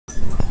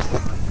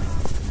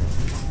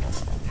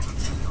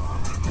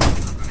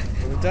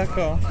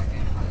Utako.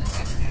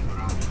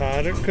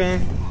 Haru-kun.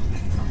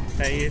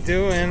 How you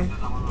doing?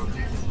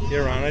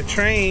 You're on a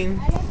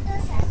train.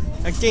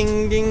 A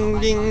ging ging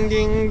ging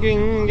ging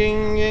ging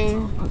ging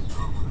ging.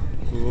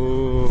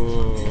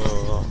 Ooh.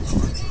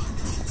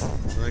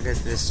 Look at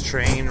this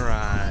train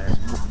ride.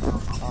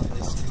 On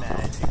this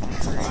magic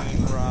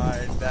train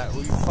ride that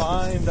we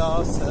find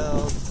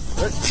ourselves.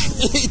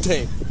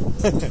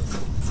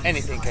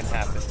 Anything can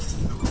happen.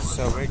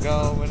 So we're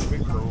going,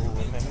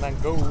 and I'm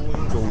going.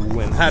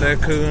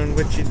 Haru-kun,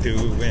 what you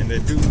doing? The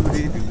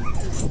doody-doo.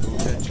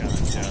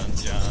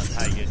 John,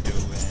 how you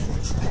doing?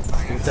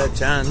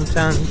 Chan,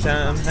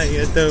 how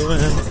you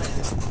doing?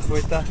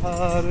 With the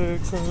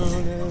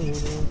Haru-kun.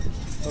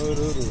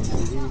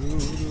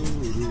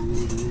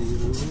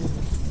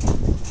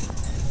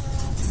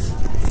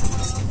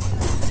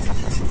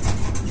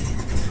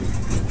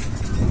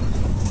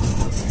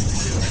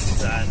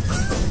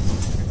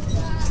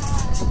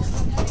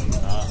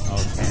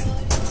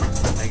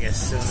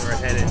 Soon we're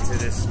headed to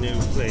this new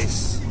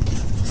place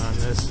on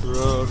this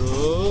road.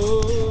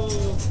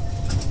 Oh.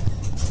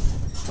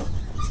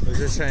 We're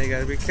just trying, you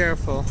gotta be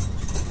careful.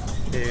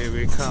 Here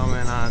we're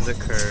coming on the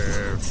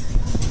curve,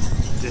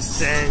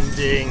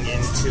 descending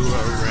into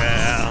a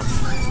realm.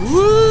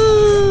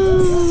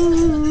 Woo!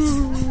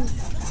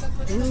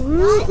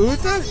 Woo!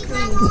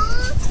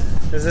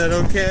 Is that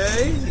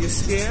okay? You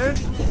scared?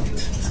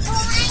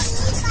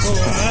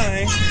 Oh,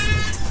 hi.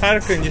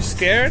 Haru-kun, you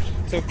scared?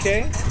 It's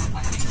okay?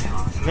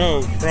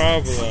 No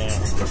problem.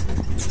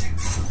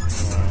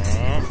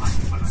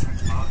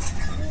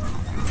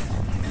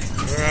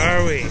 Where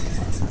are we?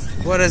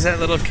 What is that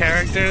little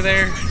character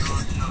there?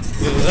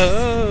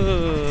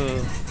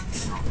 Oh,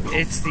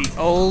 it's the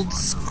old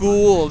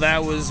school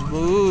that was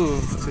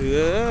moved.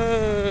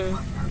 Oh.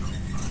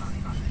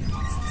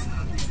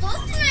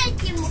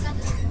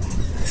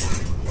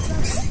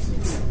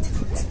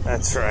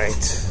 That's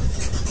right.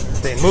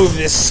 They moved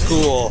this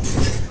school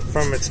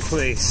from its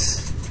place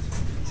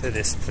to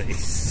this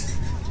place,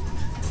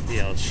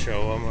 the old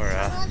Showa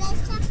Mura.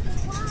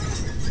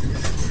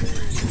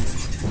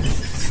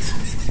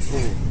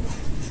 Ooh,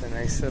 it's a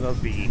nice little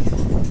bead.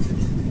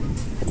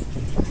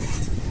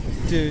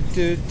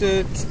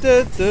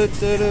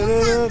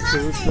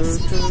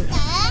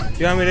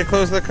 You want me to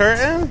close the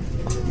curtain?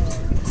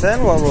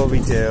 Then what will we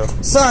do?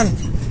 Son,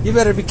 you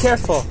better be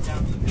careful.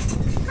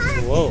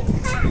 Whoa.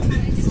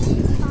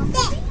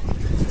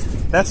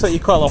 That's what you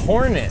call a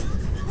hornet.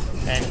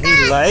 And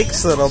he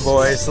likes little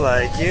boys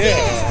like you.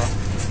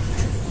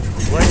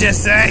 What'd you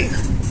say?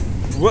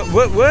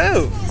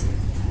 Whoa!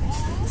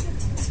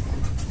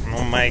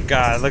 Oh my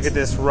God, look at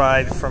this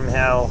ride from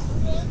hell.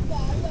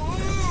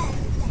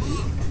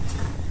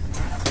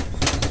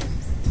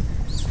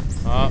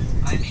 Oh.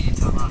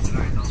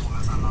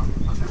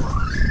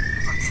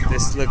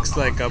 This looks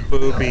like a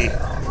booby.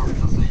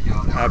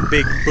 A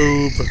big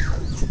boob.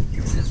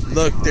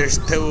 Look, there's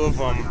two of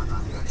them.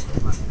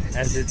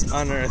 As it's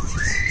unearthed.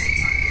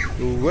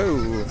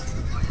 Whoa.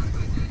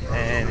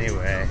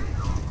 Anyway,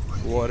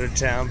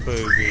 Watertown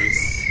boobies.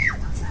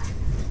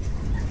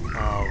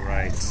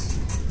 Alright.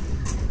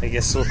 I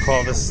guess we'll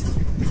call this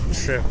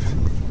trip,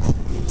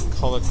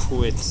 call it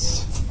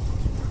quits.